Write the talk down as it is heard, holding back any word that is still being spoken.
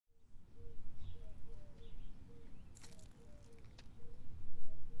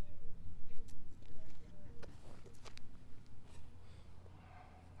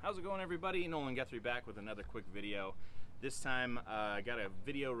How's it going, everybody? Nolan Guthrie back with another quick video. This time I got a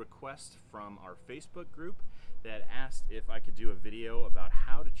video request from our Facebook group that asked if I could do a video about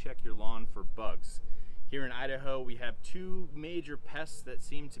how to check your lawn for bugs. Here in Idaho we have two major pests that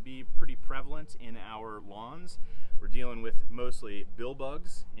seem to be pretty prevalent in our lawns. We're dealing with mostly bill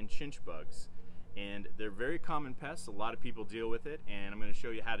bugs and chinch bugs, and they're very common pests. A lot of people deal with it, and I'm going to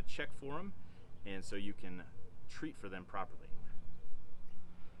show you how to check for them and so you can treat for them properly.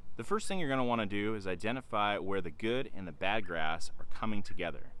 The first thing you're going to want to do is identify where the good and the bad grass are coming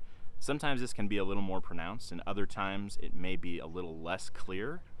together. Sometimes this can be a little more pronounced, and other times it may be a little less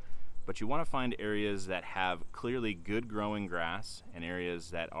clear, but you want to find areas that have clearly good growing grass and areas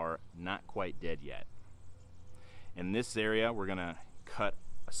that are not quite dead yet. In this area, we're going to cut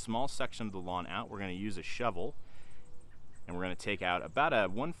a small section of the lawn out. We're going to use a shovel, and we're going to take out about a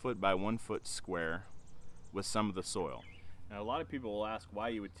 1 foot by 1 foot square with some of the soil. Now, a lot of people will ask why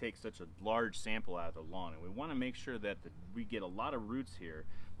you would take such a large sample out of the lawn, and we want to make sure that we get a lot of roots here.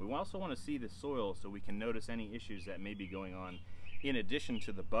 We also want to see the soil so we can notice any issues that may be going on in addition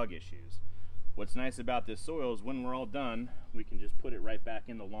to the bug issues. What's nice about this soil is when we're all done, we can just put it right back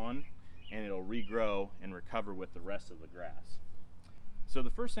in the lawn and it'll regrow and recover with the rest of the grass. So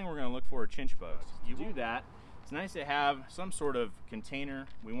the first thing we're going to look for are chinch bugs. You do that, it's nice to have some sort of container.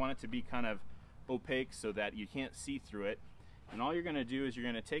 We want it to be kind of opaque so that you can't see through it. And all you're going to do is you're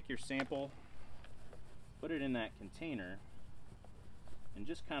going to take your sample, put it in that container, and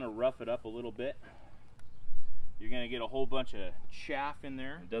just kind of rough it up a little bit. You're going to get a whole bunch of chaff in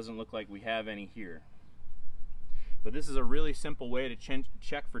there. It doesn't look like we have any here. But this is a really simple way to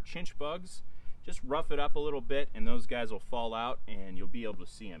check for chinch bugs. Just rough it up a little bit and those guys will fall out and you'll be able to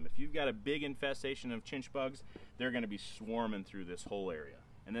see them. If you've got a big infestation of chinch bugs, they're going to be swarming through this whole area.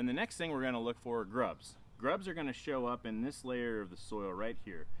 And then the next thing we're going to look for are grubs. Grubs are going to show up in this layer of the soil right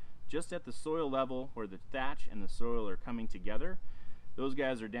here, just at the soil level where the thatch and the soil are coming together. Those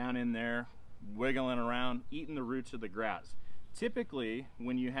guys are down in there wiggling around, eating the roots of the grass. Typically,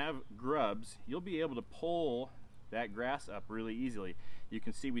 when you have grubs, you'll be able to pull that grass up really easily. You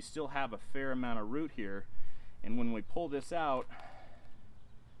can see we still have a fair amount of root here, and when we pull this out,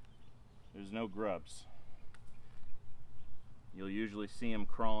 there's no grubs. You'll usually see them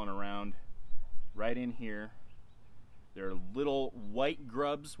crawling around right in here. They're little white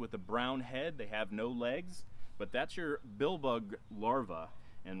grubs with a brown head. They have no legs, but that's your bill bug larva,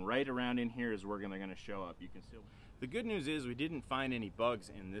 and right around in here is where they're going to show up. You can see. The good news is we didn't find any bugs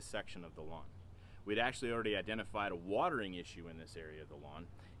in this section of the lawn. We'd actually already identified a watering issue in this area of the lawn,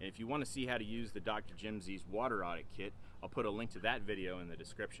 and if you want to see how to use the Dr. Jim Z's water audit kit, I'll put a link to that video in the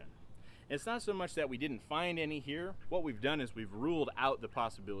description. It's not so much that we didn't find any here. What we've done is we've ruled out the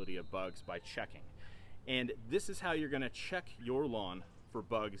possibility of bugs by checking. And this is how you're going to check your lawn for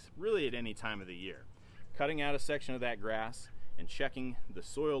bugs really at any time of the year. Cutting out a section of that grass and checking the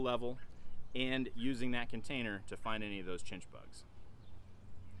soil level and using that container to find any of those chinch bugs.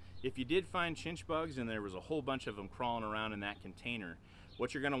 If you did find chinch bugs and there was a whole bunch of them crawling around in that container,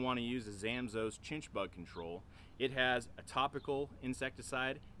 what you're going to want to use is Zamzo's Chinch Bug Control. It has a topical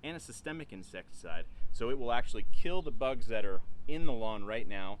insecticide and a systemic insecticide, so it will actually kill the bugs that are in the lawn right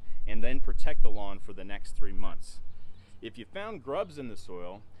now and then protect the lawn for the next 3 months. If you found grubs in the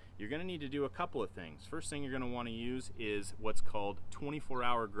soil, you're going to need to do a couple of things. First thing you're going to want to use is what's called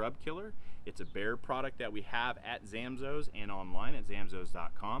 24-hour grub killer. It's a Bayer product that we have at Zamzo's and online at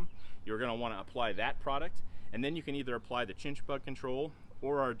zamzos.com. You're going to want to apply that product, and then you can either apply the chinch bug control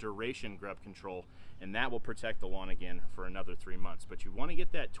or our duration grub control, and that will protect the lawn again for another 3 months. But you want to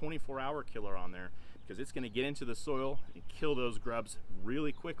get that 24-hour killer on there because it's going to get into the soil and kill those grubs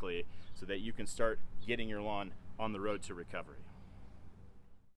really quickly so that you can start getting your lawn on the road to recovery.